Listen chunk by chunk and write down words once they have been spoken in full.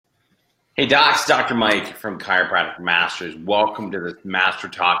Hey Doc, it's Dr. Mike from Chiropractic Masters. Welcome to this Master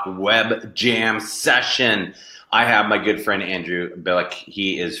Talk Web Jam session. I have my good friend Andrew Billick.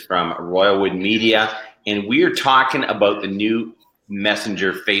 He is from Royalwood Media, and we are talking about the new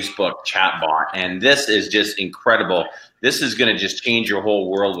Messenger Facebook chatbot. And this is just incredible. This is going to just change your whole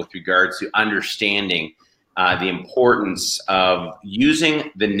world with regards to understanding the importance of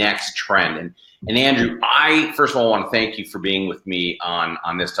using the next trend. And Andrew, I first of all want to thank you for being with me on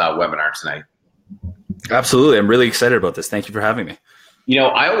this webinar tonight. Absolutely. I'm really excited about this. Thank you for having me. You know,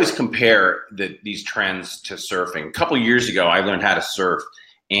 I always compare these trends to surfing. A couple of years ago, I learned how to surf.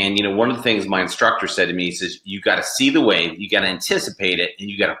 And, you know, one of the things my instructor said to me, he says, you got to see the wave, you got to anticipate it, and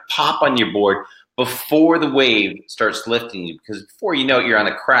you got to pop on your board before the wave starts lifting you. Because before you know it, you're on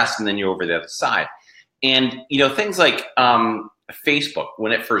the crest and then you're over the other side. And, you know, things like Facebook,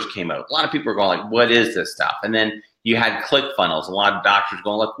 when it first came out, a lot of people were going like, what is this stuff? And then you had ClickFunnels. A lot of doctors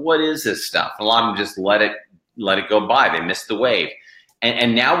going like, what is this stuff? And a lot of them just let it go by. They missed the wave.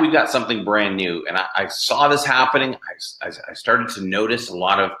 And now we've got something brand new. And I saw this happening. I started to notice a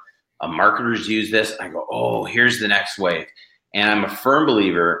lot of marketers use this. I go, oh, here's the next wave. And I'm a firm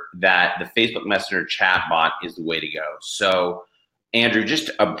believer that the Facebook Messenger chatbot is the way to go. So Andrew, just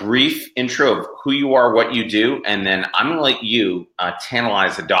a brief intro of who you are, what you do, and then I'm going to let you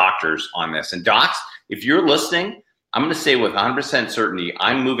tantalize the doctors on this. And docs, if you're listening, I'm going to say with 100% certainty,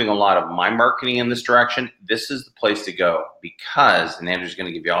 I'm moving a lot of my marketing in this direction. This is the place to go because, and Andrew's going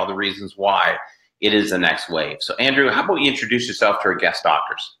to give you all the reasons why, it is the next wave. So Andrew, how about you introduce yourself to our guest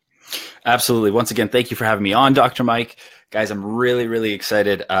doctors? Absolutely. Once again, thank you for having me on, Dr. Mike. Guys, I'm really, really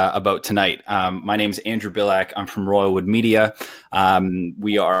excited about tonight. My name is Andrew Billick. I'm from Royalwood Media.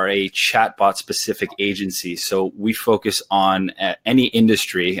 We are a chatbot-specific agency, so we focus on any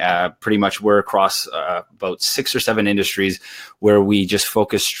industry. Pretty much we're across about 6 or 7 industries where we just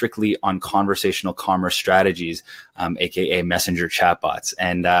focus strictly on conversational commerce strategies, aka messenger chatbots.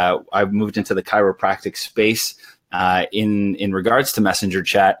 And I've moved into the chiropractic space in regards to messenger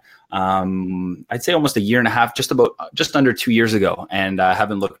chat. I'd say almost a year and a half, just under 2 years ago, and I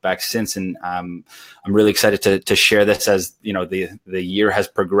haven't looked back since. And I'm really excited to share this as you know the year has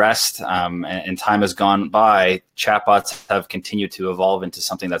progressed and time has gone by. Chatbots have continued to evolve into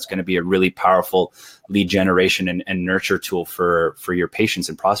something that's going to be a really powerful lead generation and nurture tool for your patients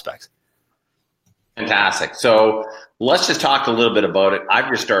and prospects. Fantastic. So let's just talk a little bit about it.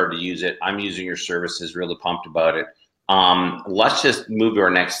 I've just started to use it. I'm using your services, really pumped about it. Let's just move to our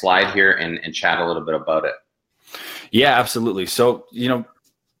next slide here and chat a little bit about it. Yeah, absolutely. So, you know,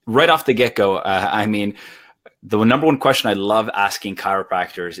 right off the get-go, I mean, the number one question I love asking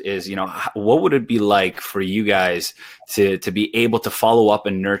chiropractors is, you know, what would it be like for you guys to be able to follow up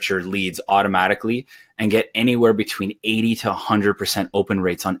and nurture leads automatically and get anywhere between 80 to 100% open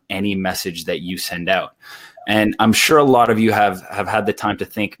rates on any message that you send out? And I'm sure a lot of you have had the time to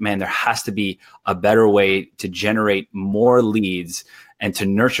think, man, there has to be a better way to generate more leads and to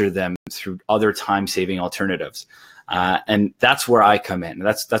nurture them through other time-saving alternatives. And that's where I come in.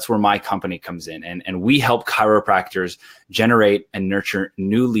 That's where my company comes in. And we help chiropractors generate and nurture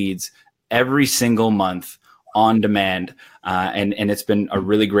new leads every single month on demand. And it's been a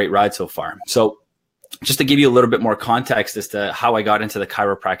really great ride so far. So just to give you a little bit more context as to how I got into the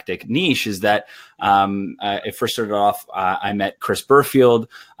chiropractic niche is that it first started off, I met Chris Burfield.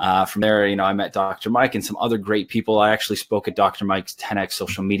 From there, you know, I met Dr. Mike and some other great people. I actually spoke at Dr. Mike's 10X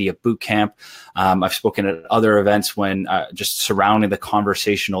Social Media Bootcamp. I've spoken at other events when just surrounding the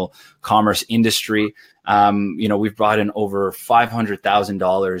conversational commerce industry. You know, we've brought in over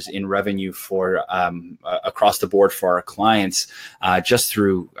 $500,000 in revenue for across the board for our clients just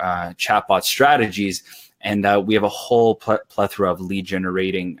through chatbot strategies. And we have a whole plethora of lead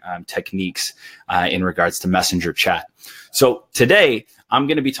generating techniques in regards to messenger chat. So today, I'm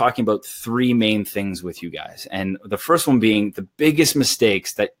going to be talking about 3 main things with you guys. And the first one being the biggest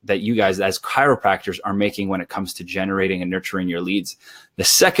mistakes that you guys as chiropractors are making when it comes to generating and nurturing your leads. The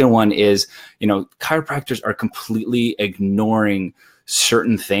second one is, you know, chiropractors are completely ignoring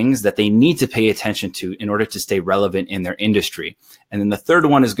certain things that they need to pay attention to in order to stay relevant in their industry. And then the third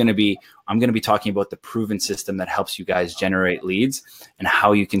one is going to be, I'm going to be talking about the proven system that helps you guys generate leads and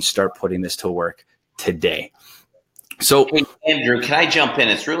how you can start putting this to work today. So, hey, Andrew, can I jump in?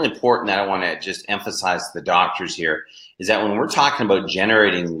 It's really important that I want to just emphasize to the doctors here is that when we're talking about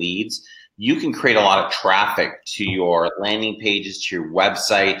generating leads, you can create a lot of traffic to your landing pages, to your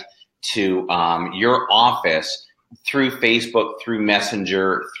website, to your office through Facebook, through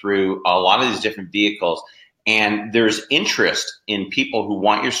Messenger, through a lot of these different vehicles. And there's interest in people who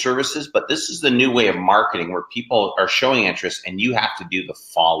want your services, but this is the new way of marketing where people are showing interest and you have to do the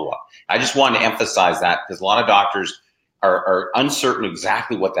follow-up. I just wanted to emphasize that because a lot of doctors are uncertain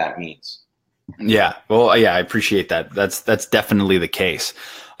exactly what that means. Yeah, well, yeah, I appreciate that. That's definitely the case.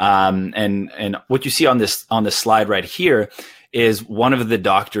 And what you see on this slide right here is one of the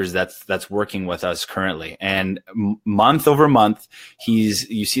doctors that's working with us currently, and month over month,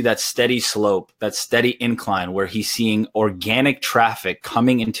 you see that steady slope, that steady incline where he's seeing organic traffic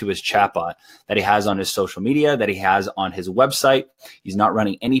coming into his chatbot that he has on his social media, that he has on his website. He's not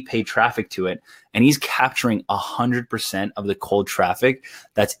running any paid traffic to it, and he's capturing 100% of the cold traffic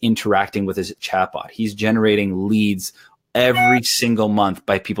that's interacting with his chatbot. He's generating leads every single month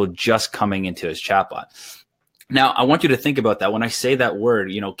by people just coming into his chatbot. Now, I want you to think about that. When I say that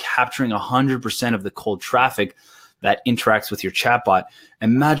word, capturing 100% of the cold traffic that interacts with your chatbot,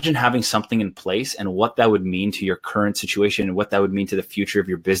 imagine having something in place and what that would mean to your current situation and what that would mean to the future of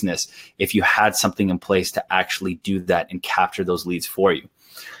your business if you had something in place to actually do that and capture those leads for you.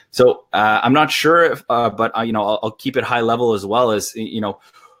 So I'm not sure, but I'll keep it high level as well as,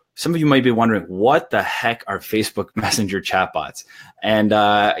 some of you might be wondering, what the heck are Facebook Messenger chatbots? And,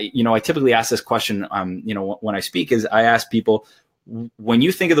 I typically ask this question, when I speak, is I ask people, when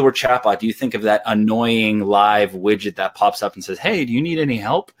you think of the word chatbot, do you think of that annoying live widget that pops up and says, hey, do you need any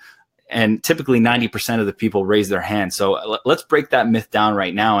help? And typically 90% of the people raise their hand. So let's break that myth down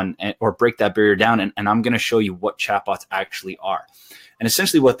right now or break that barrier down. And I'm going to show you what chatbots actually are. And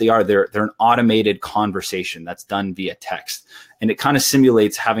essentially what they are, they're an automated conversation that's done via text. And it kind of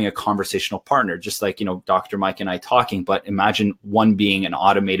simulates having a conversational partner, just like, Dr. Mike and I talking, but imagine one being an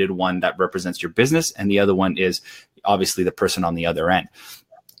automated one that represents your business and the other one is obviously the person on the other end.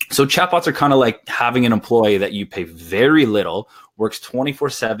 So chatbots are kind of like having an employee that you pay very little, works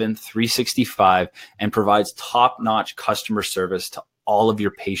 24/7, 365, and provides top-notch customer service to all of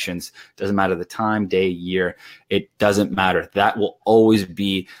your patients. Doesn't matter the time, day, year, it doesn't matter. That will always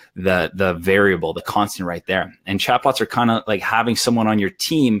be the variable, the constant right there. And chatbots are kind of like having someone on your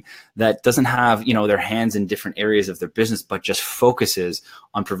team that doesn't have, their hands in different areas of their business, but just focuses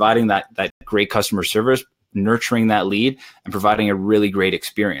on providing that great customer service, nurturing that lead, and providing a really great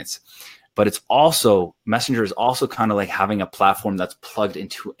experience. But Messenger is also kind of like having a platform that's plugged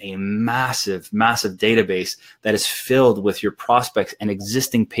into a massive, massive database that is filled with your prospects and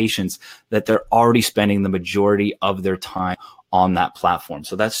existing patients that they're already spending the majority of their time on that platform.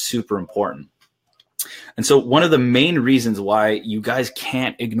 So that's super important. And so one of the main reasons why you guys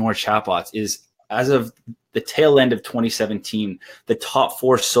can't ignore chatbots is, as of the tail end of 2017, the top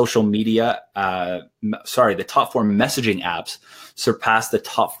four messaging apps surpassed the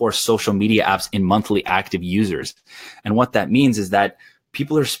top 4 social media apps in monthly active users. And what that means is that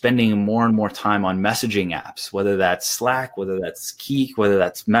people are spending more and more time on messaging apps, whether that's Slack, whether that's Keek, whether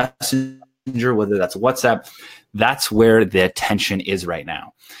that's Messenger, whether that's WhatsApp. That's where the attention is right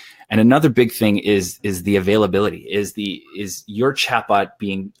now. And another big thing is the availability, is your chatbot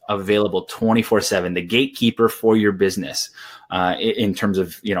being available 24/7, the gatekeeper for your business in terms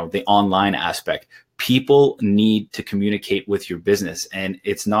of, the online aspect. People need to communicate with your business, and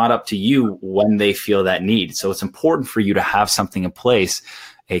it's not up to you when they feel that need. So it's important for you to have something in place,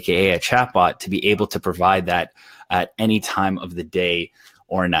 AKA a chatbot, to be able to provide that at any time of the day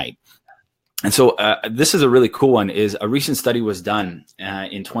or night. And so this is a really cool one. Is a recent study was done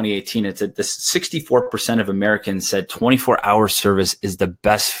in 2018. It said 64% of Americans said 24-hour service is the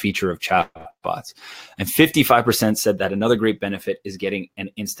best feature of chatbots. And 55% said that another great benefit is getting an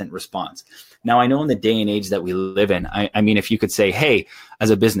instant response. Now, I know in the day and age that we live in, I mean, if you could say, hey,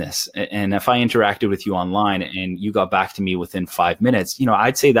 as a business, and if I interacted with you online and you got back to me within 5 minutes,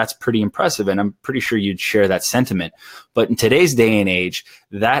 I'd say that's pretty impressive. And I'm pretty sure you'd share that sentiment. But in today's day and age,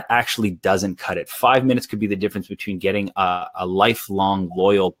 that actually doesn't cut it. 5 minutes could be the difference between getting a lifelong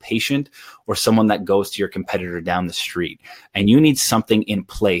loyal patient or someone that goes to your competitor down the street. And you need something in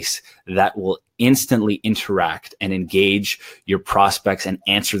place that will instantly interact and engage your prospects and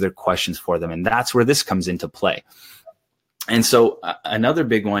answer their questions for them. And that's where this comes into play. And so another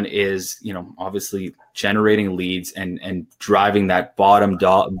big one is, obviously generating leads and driving that bottom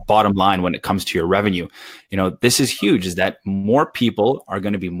line when it comes to your revenue. This is huge, is that more people are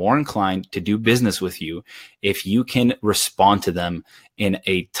going to be more inclined to do business with you if you can respond to them in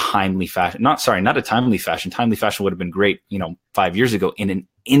a timely fashion. Not a timely fashion. Timely fashion would have been great, 5 years ago, in an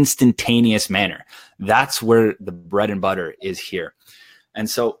instantaneous manner. That's where the bread and butter is here. And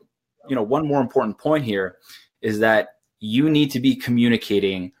so, one more important point here is that you need to be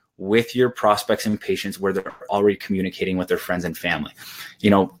communicating with your prospects and patients where they're already communicating with their friends and family.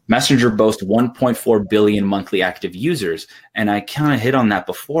 Messenger boasts 1.4 billion monthly active users. And I kind of hit on that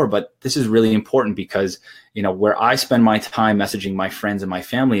before, but this is really important because, where I spend my time messaging my friends and my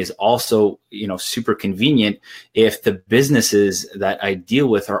family is also, super convenient if the businesses that I deal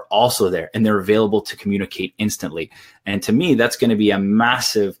with are also there and they're available to communicate instantly. And to me, that's going to be a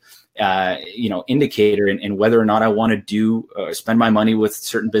massive indicator in whether or not I want to do spend my money with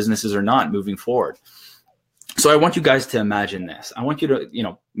certain businesses or not moving forward. So I want you guys to imagine this. I want you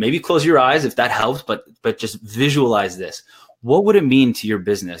to, maybe close your eyes if that helps, but just visualize this. What would it mean to your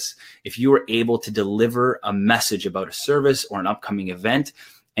business if you were able to deliver a message about a service or an upcoming event,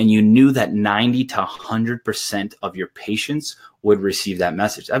 and you knew that 90 to 100% of your patients would receive that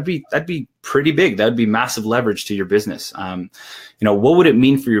message? That'd be pretty big. That'd be massive leverage to your business. What would it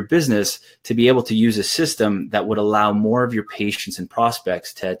mean for your business to be able to use a system that would allow more of your patients and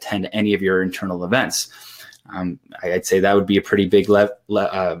prospects to attend any of your internal events? I'd say that would be a pretty big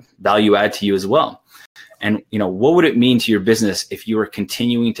value add to you as well. And, what would it mean to your business if you were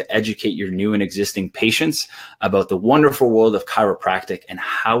continuing to educate your new and existing patients about the wonderful world of chiropractic and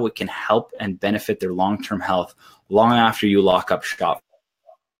how it can help and benefit their long-term health long after you lock up shop?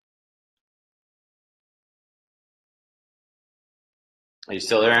 Are you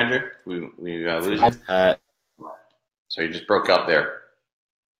still there, Andrew? We lose you? So you just broke up there.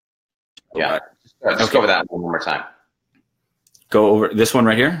 Yeah. Just go over that one more time. Go over this one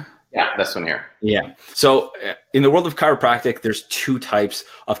right here? Yeah, this one here. Yeah. So in the world of chiropractic, there's two types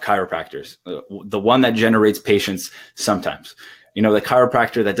of chiropractors. The one that generates patients sometimes. The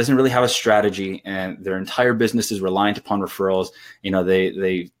chiropractor that doesn't really have a strategy and their entire business is reliant upon referrals.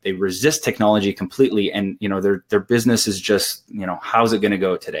 They resist technology completely, and their business is just, how's it going to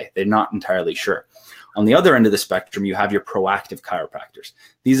go today? They're not entirely sure. On the other end of the spectrum, you have your proactive chiropractors.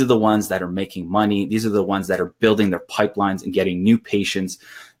 These are the ones that are making money. These are the ones that are building their pipelines and getting new patients.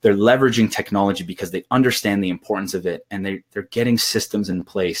 They're leveraging technology because they understand the importance of it, and they're getting systems in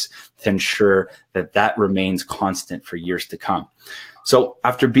place to ensure that remains constant for years to come. So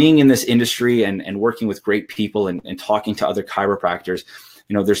after being in this industry and working with great people and talking to other chiropractors,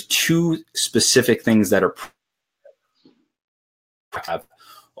 there's two specific things that are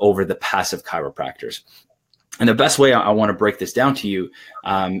over the passive chiropractors. And the best way I want to break this down to you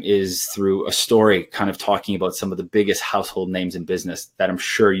is through a story kind of talking about some of the biggest household names in business that I'm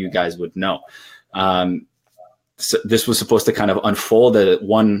sure you guys would know. So this was supposed to kind of unfold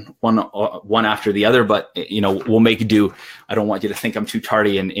one after the other, but we'll make do. I don't want you to think I'm too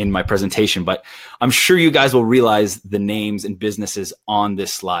tardy in my presentation, but I'm sure you guys will realize the names and businesses on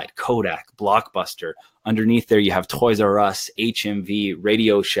this slide: Kodak, Blockbuster. Underneath there, you have Toys R Us, HMV,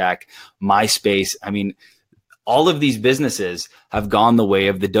 Radio Shack, MySpace. I mean, all of these businesses have gone the way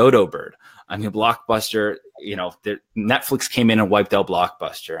of the dodo bird. I mean, Blockbuster, Netflix came in and wiped out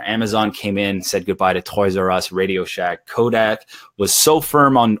Blockbuster. Amazon came in, said goodbye to Toys R Us, Radio Shack. Kodak was so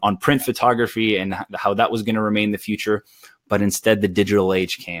firm on print photography and how that was going to remain the future, but instead the digital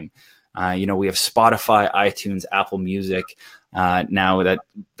age came. We have Spotify, iTunes, Apple Music now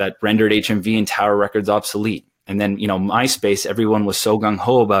that rendered HMV and Tower Records obsolete. And then, MySpace, everyone was so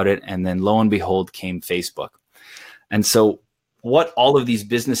gung-ho about it. And then lo and behold came Facebook. And so what all of these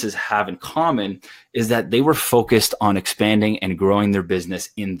businesses have in common is that they were focused on expanding and growing their business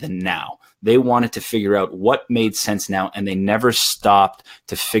in the now. They wanted to figure out what made sense now, and they never stopped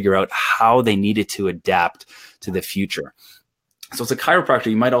to figure out how they needed to adapt to the future. So as a chiropractor,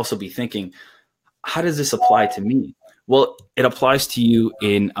 you might also be thinking, how does this apply to me? Well, it applies to you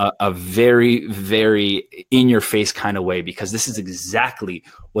in a very, very in-your-face kind of way, because this is exactly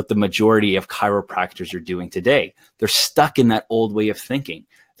what the majority of chiropractors are doing today. They're stuck in that old way of thinking.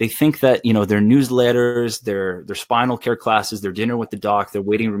 They think that, their newsletters, their spinal care classes, their dinner with the doc, their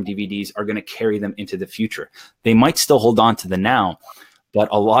waiting room DVDs are going to carry them into the future. They might still hold on to the now, but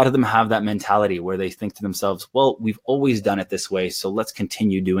a lot of them have that mentality where they think to themselves, well, we've always done it this way, so let's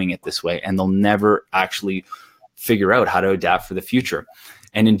continue doing it this way. And they'll never actually figure out how to adapt for the future.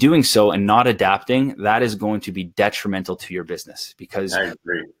 And in doing so and not adapting, that is going to be detrimental to your business, because I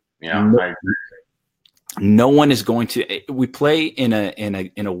agree. I agree. No one is going to. We play in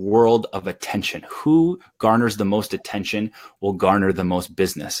a world of attention. Who garners the most attention will garner the most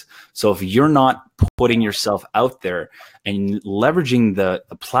business. So if you're not putting yourself out there and leveraging the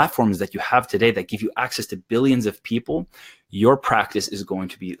platforms that you have today that give you access to billions of people, your practice is going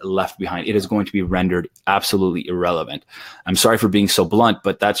to be left behind. It is going to be rendered absolutely irrelevant. I'm sorry for being so blunt,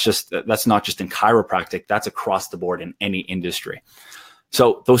 but that's not just in chiropractic. That's across the board in any industry.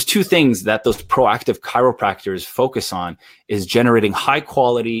 So those two things that those proactive chiropractors focus on is generating high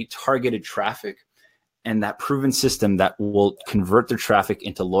quality targeted traffic and that proven system that will convert their traffic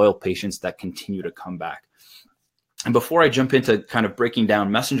into loyal patients that continue to come back. And before I jump into kind of breaking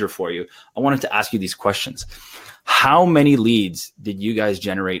down Messenger for you, I wanted to ask you these questions. How many leads did you guys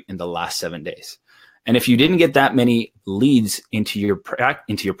generate in the last 7 days? And if you didn't get that many leads into your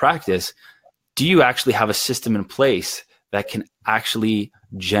practice, do you actually have a system in place that can actually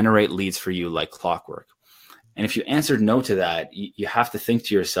generate leads for you like clockwork? And if you answered no to that, you have to think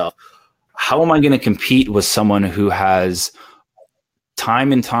to yourself, how am I going to compete with someone who has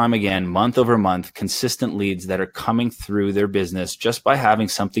time and time again, month over month, consistent leads that are coming through their business just by having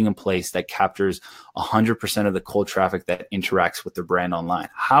something in place that captures 100% of the cold traffic that interacts with their brand online?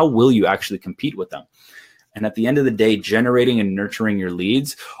 How will you actually compete with them? And at the end of the day, generating and nurturing your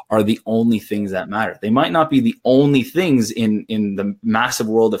leads are the only things that matter. They might not be the only things in the massive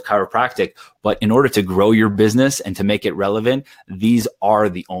world of chiropractic, but in order to grow your business and to make it relevant, these are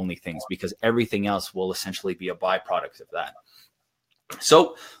the only things, because everything else will essentially be a byproduct of that.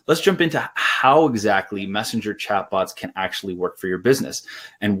 So let's jump into how exactly messenger chatbots can actually work for your business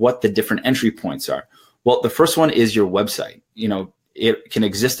and what the different entry points are. Well, the first one is your website. It can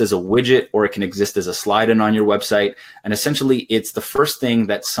exist as a widget or it can exist as a slide-in on your website. And essentially, it's the first thing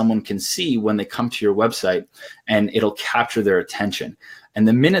that someone can see when they come to your website, and it'll capture their attention. And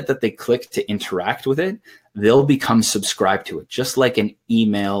the minute that they click to interact with it, they'll become subscribed to it, just like an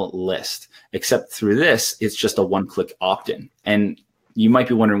email list, except through this, it's just a one-click opt-in. And you might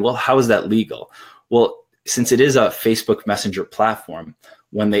be wondering, well, how is that legal? Well, since it is a Facebook Messenger platform,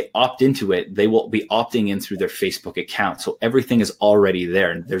 when they opt into it, they will be opting in through their Facebook account. So everything is already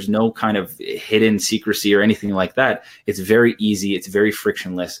there. There's no kind of hidden secrecy or anything like that. It's very easy. It's very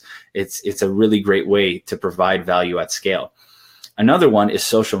frictionless. It's a really great way to provide value at scale. Another one is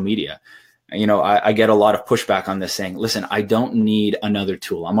social media. I get a lot of pushback on this saying, listen, I don't need another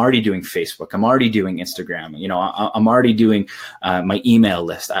tool. I'm already doing Facebook. I'm already doing Instagram. I'm already doing my email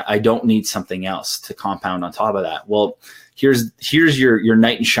list. I don't need something else to compound on top of that. Well, here's your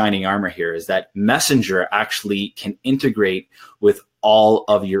knight in shining armor here, is that Messenger actually can integrate with all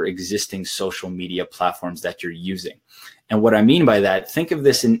of your existing social media platforms that you're using. And what I mean by that, think of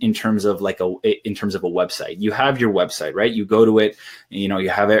this in terms of a website. You have your website, right? You go to it, you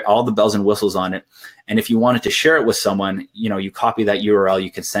have all the bells and whistles on it. And if you wanted to share it with someone, you copy that URL, you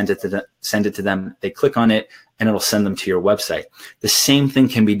can send it to them. They click on it and it'll send them to your website. The same thing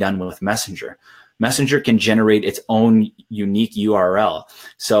can be done with Messenger. Messenger can generate its own unique URL.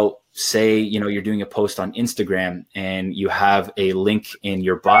 So say, you're doing a post on Instagram and you have a link in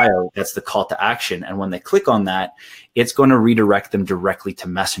your bio, that's the call to action. And when they click on that, it's going to redirect them directly to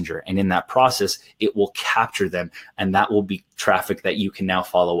Messenger. And in that process, it will capture them. And that will be traffic that you can now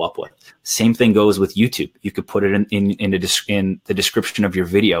follow up with. Same thing goes with YouTube. You could put it in the description of your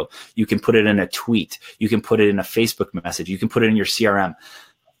video. You can put it in a tweet. You can put it in a Facebook message. You can put it in your CRM.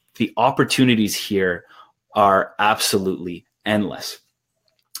 The opportunities here are absolutely endless.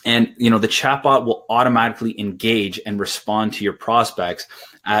 And, the chatbot will automatically engage and respond to your prospects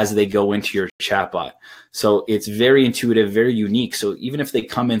as they go into your chatbot. So it's very intuitive, very unique. So even if they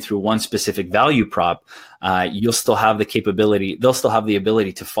come in through one specific value prop, you'll still have the capability, they'll still have the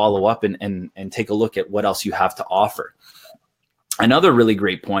ability to follow up and take a look at what else you have to offer. Another really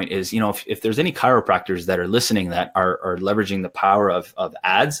great point is, if there's any chiropractors that are listening that are leveraging the power of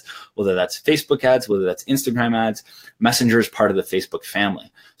ads, whether that's Facebook ads, whether that's Instagram ads, Messenger is part of the Facebook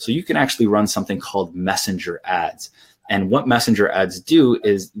family. So you can actually run something called Messenger ads. And what Messenger ads do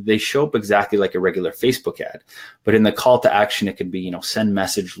is they show up exactly like a regular Facebook ad. But in the call to action, it could be, send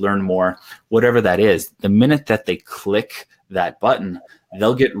message, learn more, whatever that is. The minute that they click that button,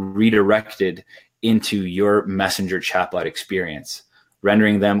 they'll get redirected into your Messenger chatbot experience,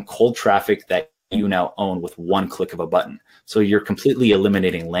 rendering them cold traffic that you now own with one click of a button. So you're completely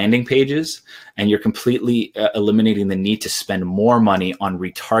eliminating landing pages, and you're completely eliminating the need to spend more money on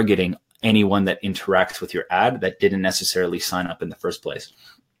retargeting anyone that interacts with your ad that didn't necessarily sign up in the first place.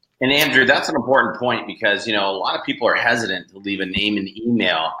 And Andrew, that's an important point because, a lot of people are hesitant to leave a name and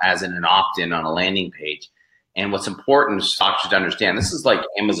email as in an opt-in on a landing page. And what's important is doctors to understand, this is like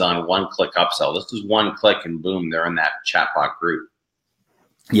Amazon one-click upsell. This is one click and boom, they're in that chatbot group.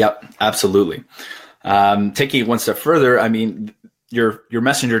 Yep, absolutely. Taking it one step further, your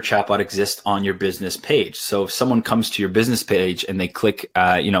Messenger chatbot exists on your business page. So if someone comes to your business page and they click,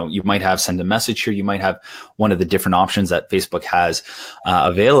 you might have send a message here. You might have one of the different options that Facebook has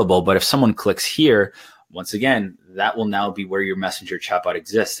available. But if someone clicks here, once again, that will now be where your Messenger chatbot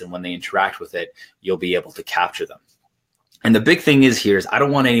exists. And when they interact with it, you'll be able to capture them. And the big thing is here is I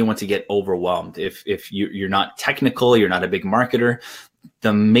don't want anyone to get overwhelmed. If you're not technical, you're not a big marketer. The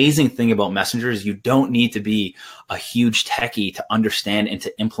amazing thing about Messenger is you don't need to be a huge techie to understand and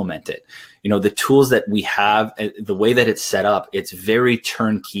to implement it. You know, the tools that we have, the way that it's set up, it's very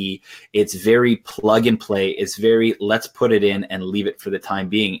turnkey. It's very plug and play. It's very, let's put it in and leave it for the time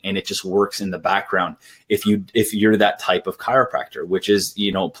being. And it just works in the background. If you're that type of chiropractor, which is,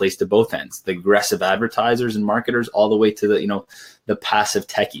 you know, placed to both ends, the aggressive advertisers and marketers all the way to the, you know, the passive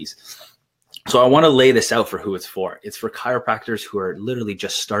techies. So I want to lay this out for who it's for. It's for chiropractors who are literally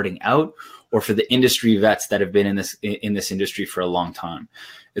just starting out, or for the industry vets that have been in this industry for a long time.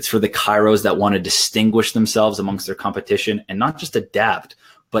 It's for the chiros that want to distinguish themselves amongst their competition and not just adapt,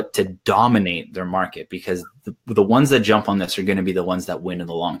 but to dominate their market, because the ones that jump on this are going to be the ones that win in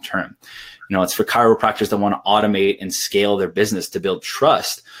the long term. You know, it's for chiropractors that want to automate and scale their business to build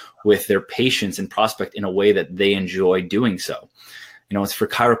trust with their patients and prospect in a way that they enjoy doing so. You know, it's for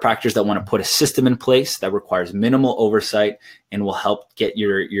chiropractors that want to put a system in place that requires minimal oversight and will help get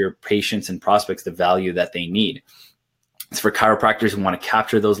your patients and prospects the value that they need. It's for chiropractors who want to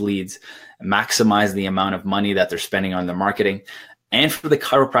capture those leads, maximize the amount of money that they're spending on their marketing, and for the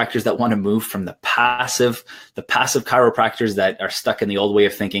chiropractors that want to move from the passive chiropractors that are stuck in the old way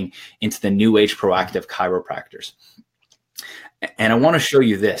of thinking into the new age proactive chiropractors. And I want to show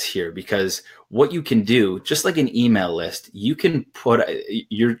you this here, because what you can do, just like an email list, you can put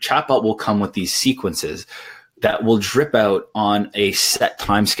your chatbot will come with these sequences that will drip out on a set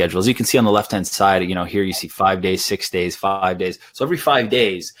time schedule. As you can see on the left-hand side, you know, here you see 5 days, 6 days, 5 days. So every 5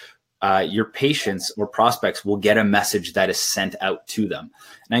 days, your patients or prospects will get a message that is sent out to them.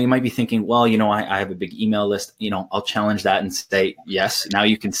 Now you might be thinking, well, you know, I have a big email list. You know, I'll challenge that and say, yes, now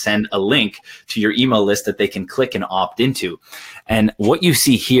you can send a link to your email list that they can click and opt into. And what you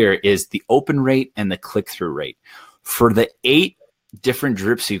see here is the open rate and the click-through rate. For the 8 different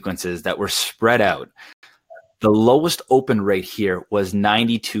drip sequences that were spread out, the lowest open rate here was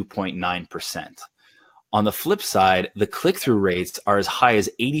 92.9%. On the flip side, the click-through rates are as high as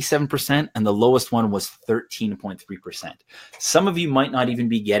 87%, and the lowest one was 13.3%. Some of you might not even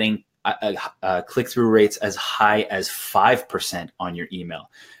be getting click-through rates as high as 5% on your email.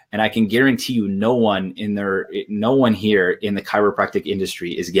 And I can guarantee you no one here in the chiropractic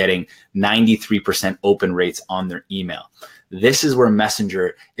industry is getting 93% open rates on their email. This is where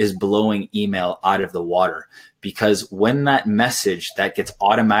Messenger is blowing email out of the water, because when that message that gets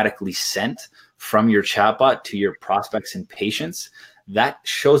automatically sent from your chatbot to your prospects and patients, that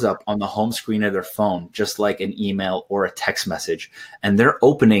shows up on the home screen of their phone, just like an email or a text message. And they're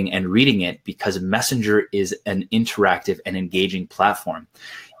opening and reading it because Messenger is an interactive and engaging platform.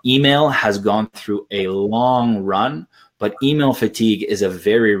 Email has gone through a long run, but email fatigue is a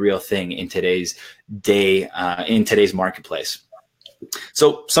very real thing in today's day, in today's marketplace.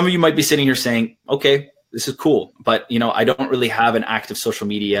 So some of you might be sitting here saying, okay, this is cool, but you know, I don't really have an active social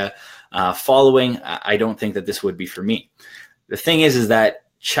media following. I don't think that this would be for me. The thing is that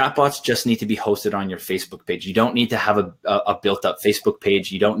chatbots just need to be hosted on your Facebook page. You don't need to have a built up Facebook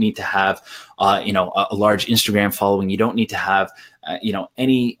page. You don't need to have, you know, a large Instagram following. You don't need to have, you know,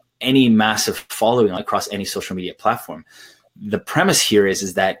 any massive following across any social media platform. The premise here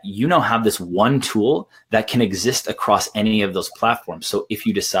is that you now have this one tool that can exist across any of those platforms. So if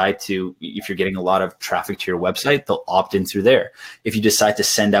you decide to, if you're getting a lot of traffic to your website, they'll opt in through there. If you decide to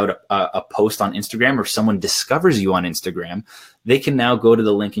send out a post on Instagram, or if someone discovers you on Instagram, they can now go to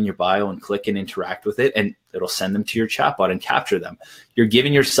the link in your bio and click and interact with it, and it'll send them to your chatbot and capture them. You're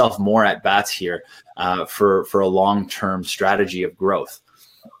giving yourself more at bats here for a long-term strategy of growth.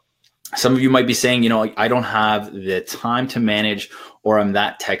 Some of you might be saying, you know, I don't have the time to manage, or I'm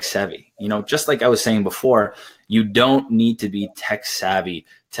that tech savvy. You know, just like I was saying before, you don't need to be tech savvy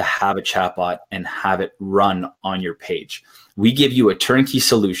to have a chatbot and have it run on your page. We give you a turnkey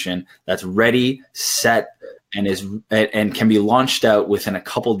solution that's ready, set, and can be launched out within a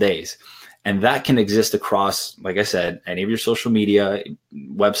couple days. And that can exist across, like I said, any of your social media,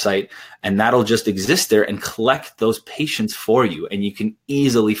 website, and that'll just exist there and collect those patients for you. And you can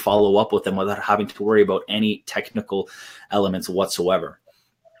easily follow up with them without having to worry about any technical elements whatsoever.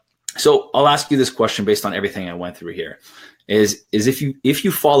 So I'll ask you this question based on everything I went through here, is if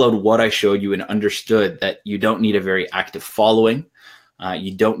you followed what I showed you and understood that you don't need a very active following,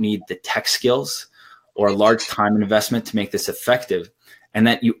 you don't need the tech skills or a large time investment to make this effective, and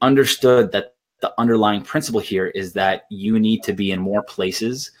that you understood that the underlying principle here is that you need to be in more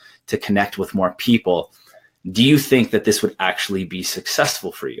places to connect with more people, do you think that this would actually be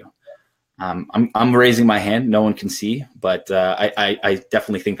successful for you? I'm raising my hand. No one can see, but I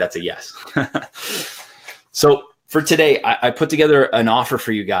definitely think that's a yes. So For today, I put together an offer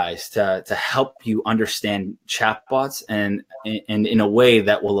for you guys to help you understand chatbots and in a way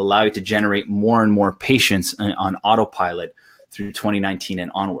that will allow you to generate more and more patients on autopilot through 2019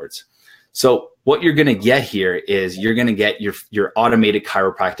 and onwards. So what you're going to get here is you're going to get your automated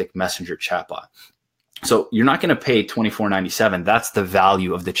chiropractic messenger chatbot. So you're not going to pay $24.97. That's the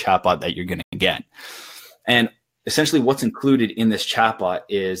value of the chatbot that you're going to get. And essentially what's included in this chatbot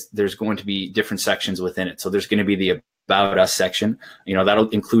is there's going to be different sections within it. So there's going to be the About Us section. That'll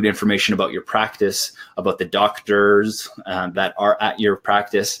include information about your practice, about the doctors that are at your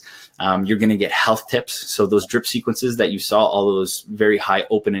practice. You're going to get health tips. So those drip sequences that you saw, all of those very high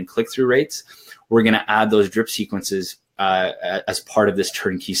open and click-through rates, we're going to add those drip sequences as part of this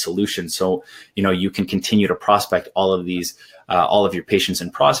turnkey solution. So, you can continue to prospect all of these, all of your patients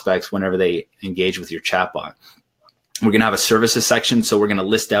and prospects whenever they engage with your chatbot. We're going to have a services section. So we're going to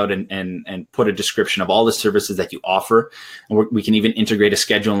list out and put a description of all the services that you offer. And we can even integrate a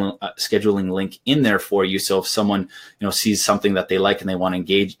scheduling link in there for you. So if someone, sees something that they like and they want to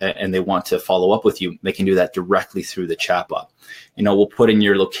engage and they want to follow up with you, they can do that directly through the chatbot. We'll put in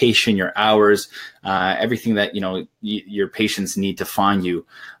your location, your hours, everything that, your patients need to find you.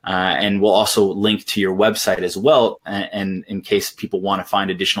 And we'll also link to your website as well. And in case people want to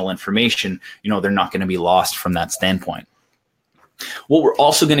find additional information, they're not going to be lost from that standpoint. What we're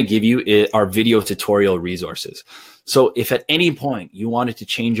also going to give you are video tutorial resources. So if at any point you wanted to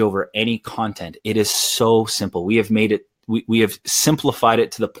change over any content, it is so simple. We have made it, we have simplified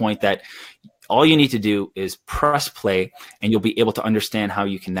it to the point that all you need to do is press play and you'll be able to understand how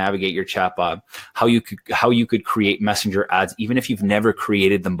you can navigate your chatbot, how you could create messenger ads, even if you've never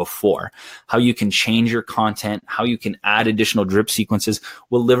created them before, how you can change your content, how you can add additional drip sequences.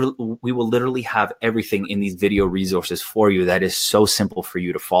 We will literally have everything in these video resources for you that is so simple for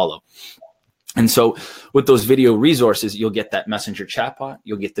you to follow. And so with those video resources, you'll get that messenger chatbot,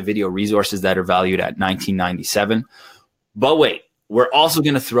 you'll get the video resources that are valued at $19.97. But wait, we're also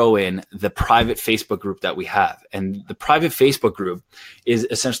going to throw in the private Facebook group that we have. And the private Facebook group is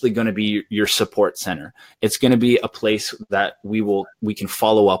essentially going to be your support center. It's going to be a place that we can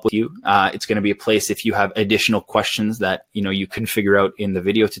follow up with you. It's going to be a place if you have additional questions that you can figure out in the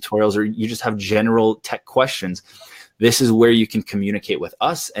video tutorials, or you just have general tech questions. This is where you can communicate with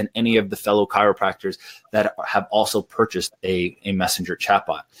us and any of the fellow chiropractors that have also purchased a messenger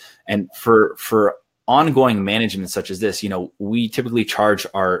chatbot. And for ongoing management such as this, we typically charge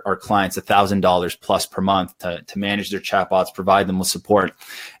our clients $1,000 plus per month to manage their chatbots, provide them with support,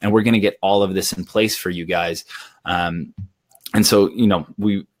 and we're going to get all of this in place for you guys. And so,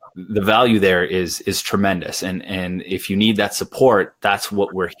 the value there is tremendous. And if you need that support, that's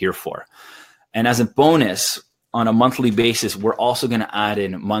what we're here for. And as a bonus, on a monthly basis, we're also going to add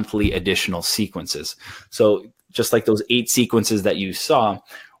in monthly additional sequences. So just like those 8 sequences that you saw,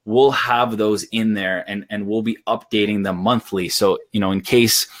 we'll have those in there and we'll be updating them monthly. So, in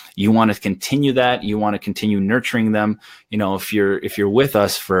case you want to continue that, you want to continue nurturing them, if you're with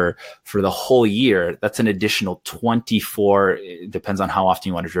us for the whole year, that's an additional 24, it depends on how often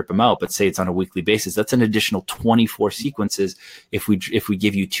you want to drip them out, but say it's on a weekly basis, that's an additional 24 sequences if we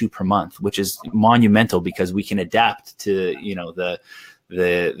give you 2 per month, which is monumental because we can adapt to,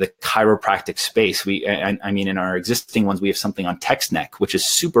 the chiropractic space. I mean, in our existing ones, we have something on TextNet, which is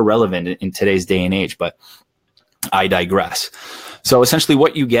super relevant in today's day and age, but I digress. So essentially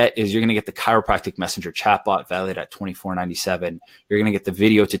what you get is you're going to get the chiropractic messenger chatbot valued at $24.97. You're going to get the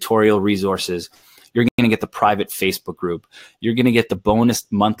video tutorial resources. You're going to get the private Facebook group. You're going to get the bonus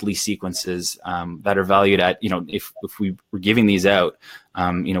monthly sequences that are valued at, if we were giving these out,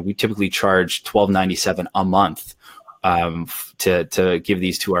 we typically charge $12.97 a month to give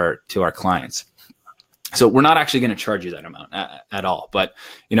these to our clients. So we're not actually going to charge you that amount at all. But,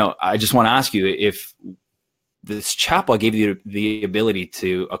 I just want to ask you, if this chatbot gave you the ability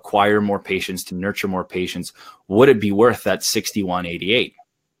to acquire more patients, to nurture more patients, would it be worth that $61.88?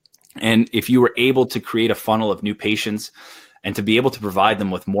 And if you were able to create a funnel of new patients and to be able to provide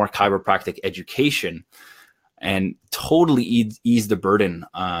them with more chiropractic education and totally ease the burden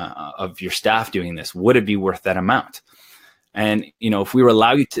of your staff doing this, would it be worth that amount? And if we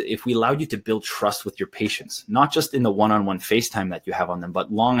allowed you to build trust with your patients, not just in the one-on-one FaceTime that you have on them,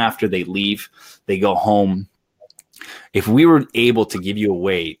 but long after they leave, they go home. If we were able to give you a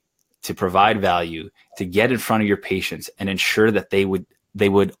way to provide value, to get in front of your patients and ensure that they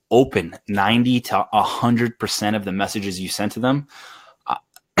would open 90 to 100% of the messages you sent to them,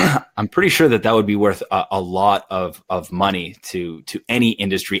 I'm pretty sure that would be worth a lot of money to any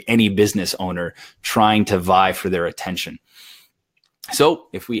industry, any business owner trying to vie for their attention. So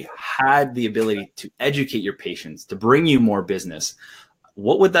if we had the ability to educate your patients, to bring you more business,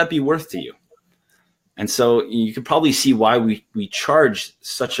 what would that be worth to you? And so you could probably see why we charge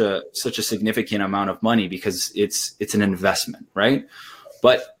such a significant amount of money, because it's an investment, right?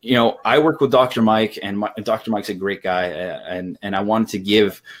 But I work with Dr. Mike, and Dr. Mike's a great guy, and I wanted to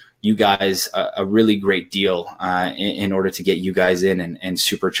give you guys a really great deal in order to get you guys in and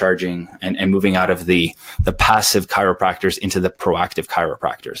supercharging and moving out of the passive chiropractors into the proactive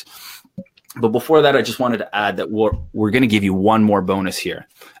chiropractors. But before that, I just wanted to add that we're going to give you one more bonus here,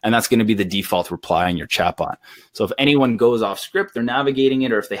 and that's going to be the default reply on your chatbot. So if anyone goes off script, they're navigating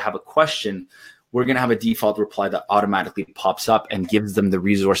it, or if they have a question, we're going to have a default reply that automatically pops up and gives them the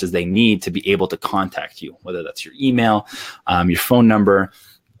resources they need to be able to contact you, whether that's your email, your phone number,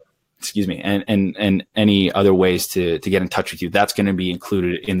 and any other ways to get in touch with you. That's going to be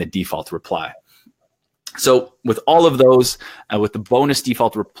included in the default reply. So with all of those, with the bonus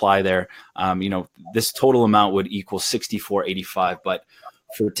default reply there, this total amount would equal $64.85. But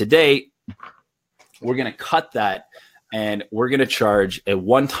for today, we're going to cut that, and we're going to charge a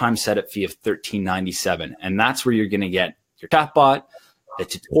one-time setup fee of $13.97. And that's where you're going to get your chatbot, the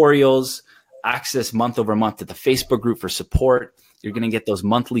tutorials, access month over month to the Facebook group for support. You're going to get those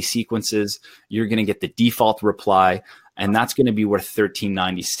monthly sequences. You're going to get the default reply, and that's going to be worth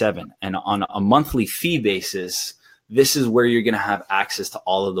 $13.97. And on a monthly fee basis, this is where you're going to have access to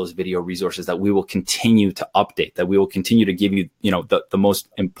all of those video resources that we will continue to update, that we will continue to give you, the most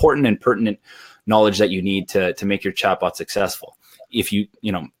important and pertinent knowledge that you need to make your chatbot successful. If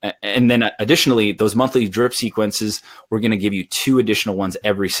and then additionally, those monthly drip sequences, we're going to give you 2 additional ones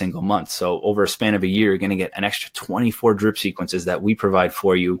every single month. So over a span of a year, you're going to get an extra 24 drip sequences that we provide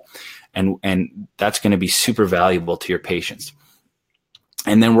for you. And that's going to be super valuable to your patients.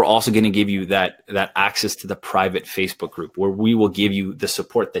 And then we're also going to give you that access to the private Facebook group, where we will give you the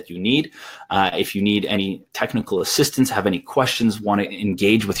support that you need. If you need any technical assistance, have any questions, want to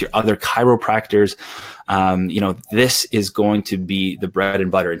engage with your other chiropractors, this is going to be the bread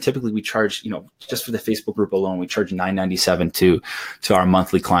and butter. And typically we charge, just for the Facebook group alone, we charge $9.97 to our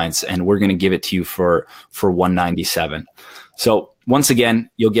monthly clients, and we're going to give it to you for $197. So once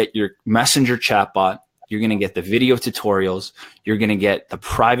again, you'll get your messenger chatbot. You're going to get the video tutorials. You're going to get the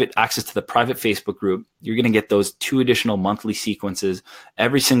private access to the private Facebook group. You're going to get those 2 additional monthly sequences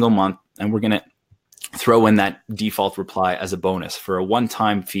every single month. And we're going to throw in that default reply as a bonus for a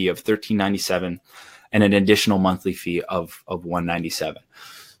one-time fee of $13.97 and an additional monthly fee of $197.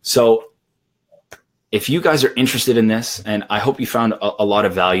 So if you guys are interested in this, and I hope you found a lot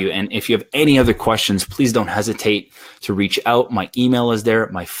of value, and if you have any other questions, please don't hesitate to reach out. My email is there.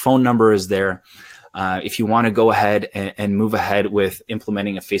 My phone number is there. If you want to go ahead and move ahead with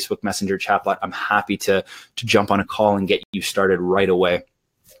implementing a Facebook Messenger chatbot, I'm happy to jump on a call and get you started right away.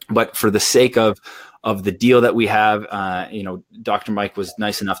 But for the sake of the deal that we have, Dr. Mike was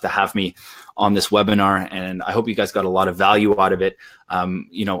nice enough to have me on this webinar, and I hope you guys got a lot of value out of it.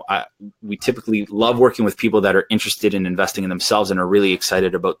 We typically love working with people that are interested in investing in themselves and are really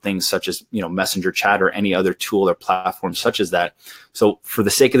excited about things such as, Messenger chat or any other tool or platform such as that. So for the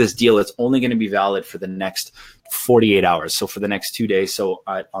sake of this deal, it's only going to be valid for the next 48 hours. So for the next 2 days. So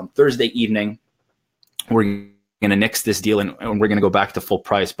on Thursday evening, we're going to nix this deal and we're going to go back to full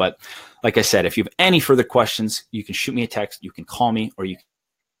price. But like I said, if you have any further questions, you can shoot me a text, you can call me, or you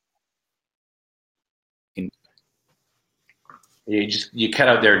can. You cut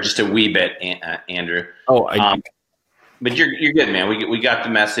out there just a wee bit, Andrew. Oh, but you're good, man. We got the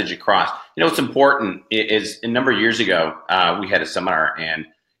message across. What's important is a number of years ago, we had a seminar, and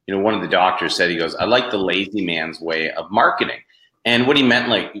one of the doctors said, he goes, "I like the lazy man's way of marketing." And what he meant,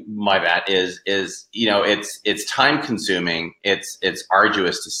 by that is it's time consuming. It's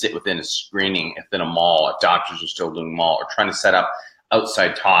arduous to sit within a screening within a mall if doctors are still doing mall, or trying to set up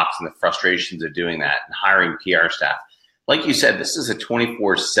outside talks and the frustrations of doing that and hiring PR staff. Like you said, this is a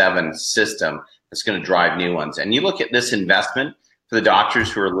 24/7 system that's going to drive new ones. And you look at this investment for the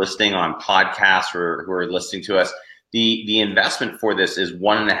doctors who are listening on podcasts or who are listening to us. The investment for this is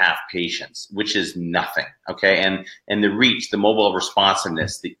 1.5 patients, which is nothing, okay? And the reach, the mobile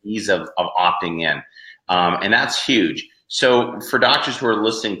responsiveness, the ease of opting in, and that's huge. So for doctors who are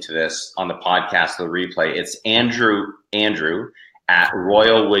listening to this on the podcast or the replay, it's Andrew at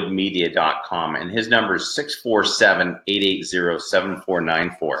royalwoodmedia.com, and his number is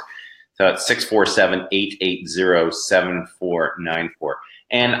 647-880-7494. So it's 647-880-7494.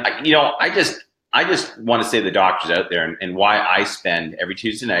 And I just want to say to the doctors out there and why I spend every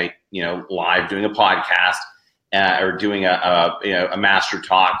Tuesday night, live doing a podcast or doing a master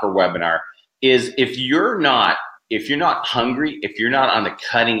talk or webinar is if you're not if you're not hungry, if you're not on the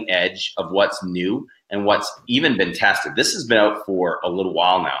cutting edge of what's new and what's even been tested, this has been out for a little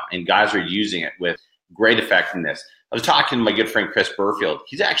while now, and guys are using it with great effectiveness. I was talking to my good friend Chris Burfield.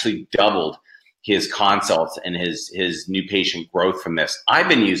 He's actually doubled his consults and his new patient growth from this. I've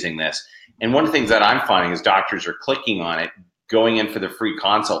been using this, and one of the things that I'm finding is doctors are clicking on it, going in for the free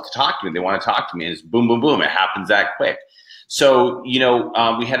consult to talk to me. They want to talk to me, and it's boom, boom, boom. It happens that quick. So,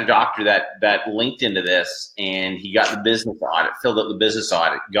 we had a doctor that linked into this, and he got the business audit, filled out the business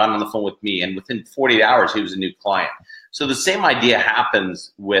audit, got on the phone with me, and within 48 hours, he was a new client. So the same idea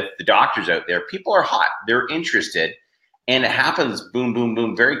happens with the doctors out there. People are hot. They're interested, and it happens boom, boom,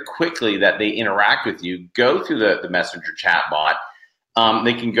 boom very quickly that they interact with you, go through the messenger chat bot.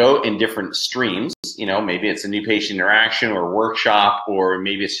 They can go in different streams. Maybe it's a new patient interaction or a workshop, or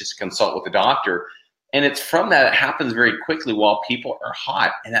maybe it's just a consult with the doctor. And it's from that, it happens very quickly while people are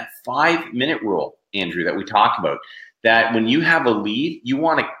hot. And that 5-minute rule, Andrew, that we talk about, that when you have a lead, you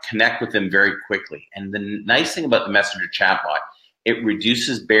want to connect with them very quickly. And the nice thing about the messenger chatbot, it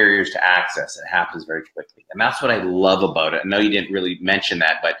reduces barriers to access. It happens very quickly. And that's what I love about it. I know you didn't really mention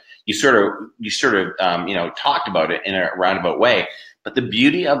that, but you sort of talked about it in a roundabout way. But the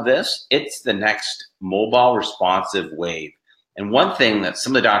beauty of this, it's the next mobile responsive wave. And one thing that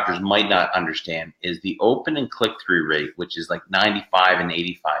some of the doctors might not understand is the open and click-through rate, which is like 95 and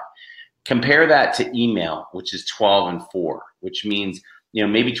 85. Compare that to email, which is 12 and 4, which means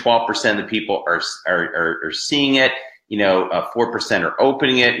maybe 12% of the people are seeing it. 4% are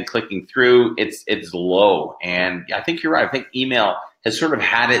opening it and clicking through. It's low, and I think you're right. I think email has sort of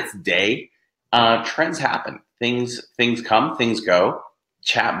had its day. Trends happen. Things come, things go.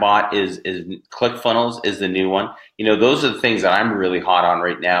 Chatbot is ClickFunnels is the new one. Those are the things that I'm really hot on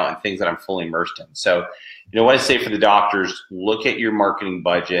right now, and things that I'm fully immersed in. So, what I say for the doctors: look at your marketing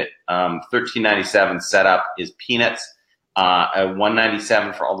budget. $13.97 setup is peanuts.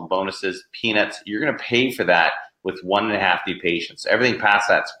 $197 for all the bonuses, peanuts. You're going to pay for that with 1.5 new patients. Everything past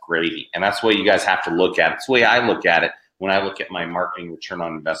that's gravy, and that's the way you guys have to look at it. It's the way I look at it when I look at my marketing return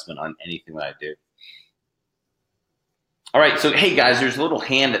on investment on anything that I do. All right, so hey guys, there's a little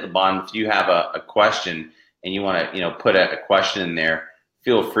hand at the bottom. If you have a question and you want to, put a question in there,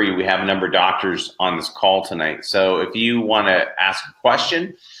 feel free. We have a number of doctors on this call tonight, so if you want to ask a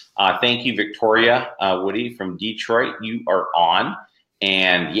question, thank you, Victoria Woody from Detroit. You are on,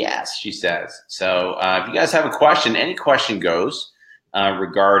 and yes, she says. So if you guys have a question, any question goes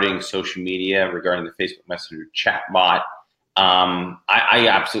regarding social media, regarding the Facebook Messenger chat bot. I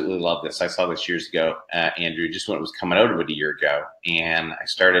absolutely love this. I saw this years ago, Andrew, just when it was coming out of it a year ago. And I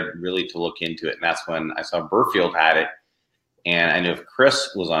started really to look into it. And that's when I saw Burfield had it. And I know if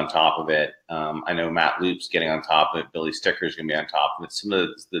Chris was on top of it, I know Matt Loop's getting on top of it. Billy Sticker's going to be on top of it. Some of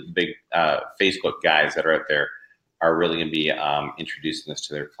the big Facebook guys that are out there are really going to be introducing this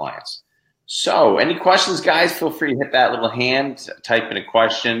to their clients. So any questions, guys? Feel free to hit that little hand, type in a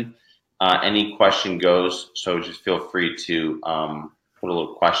question. Any question goes, so just feel free to put a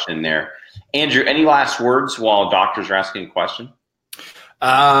little question in there. Andrew, any last words while doctors are asking a question?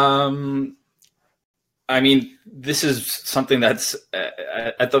 This is something that's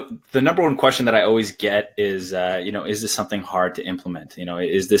the number one question that I always get is, is this something hard to implement?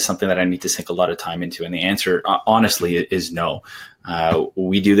 Is this something that I need to sink a lot of time into? And the answer, honestly, is no.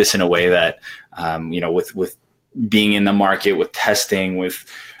 We do this in a way that, with being in the market, with testing, with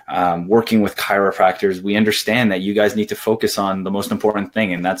working with chiropractors, we understand that you guys need to focus on the most important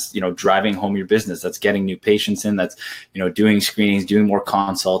thing, and that's driving home your business. That's getting new patients in. That's doing screenings, doing more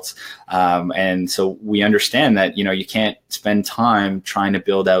consults, and so we understand that you can't spend time trying to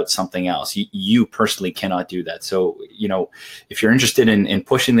build out something else. You personally cannot do that. So if you're interested in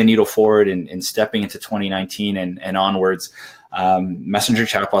pushing the needle forward and stepping into 2019 and onwards, messenger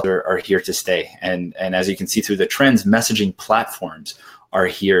chatbots are here to stay, and as you can see through the trends, messaging platforms are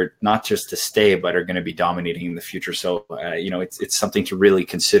here not just to stay, but are going to be dominating in the future. So, it's something to really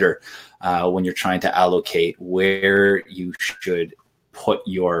consider when you're trying to allocate where you should put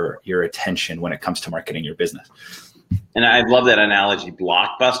your attention when it comes to marketing your business. And I love that analogy,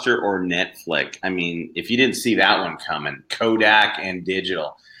 Blockbuster or Netflix. I mean, if you didn't see that one coming, Kodak and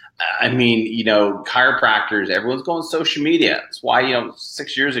digital. Chiropractors, everyone's going social media. That's why,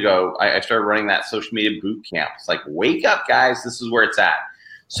 6 years ago, I started running that social media boot camp. It's like, wake up, guys. This is where it's at.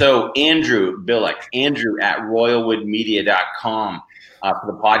 So Andrew Billick, Andrew at royalwoodmedia.com for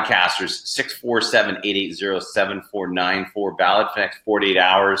the podcasters, 647-880-7494, valid for the next 48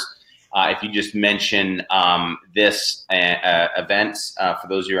 hours. If you just mention this events, for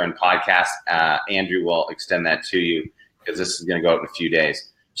those of you who are on podcast, Andrew will extend that to you because this is going to go out in a few days.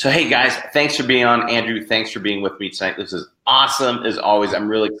 So, hey guys, thanks for being on. Andrew, thanks for being with me tonight. This is awesome as always. I'm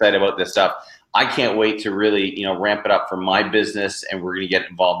really excited about this stuff. I can't wait to really, ramp it up for my business, and we're going to get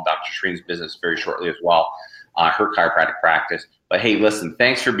involved in Dr. Shreen's business very shortly as well, her chiropractic practice. But hey, listen,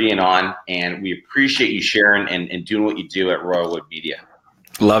 thanks for being on, and we appreciate you sharing and doing what you do at Royalwood Media.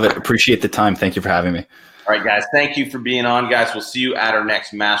 Love it. Appreciate the time. Thank you for having me. All right, guys, thank you for being on, guys. We'll see you at our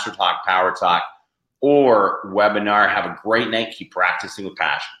next Master Talk, Power Talk, or webinar. Have a great night. Keep practicing with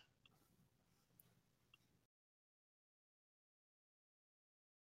passion.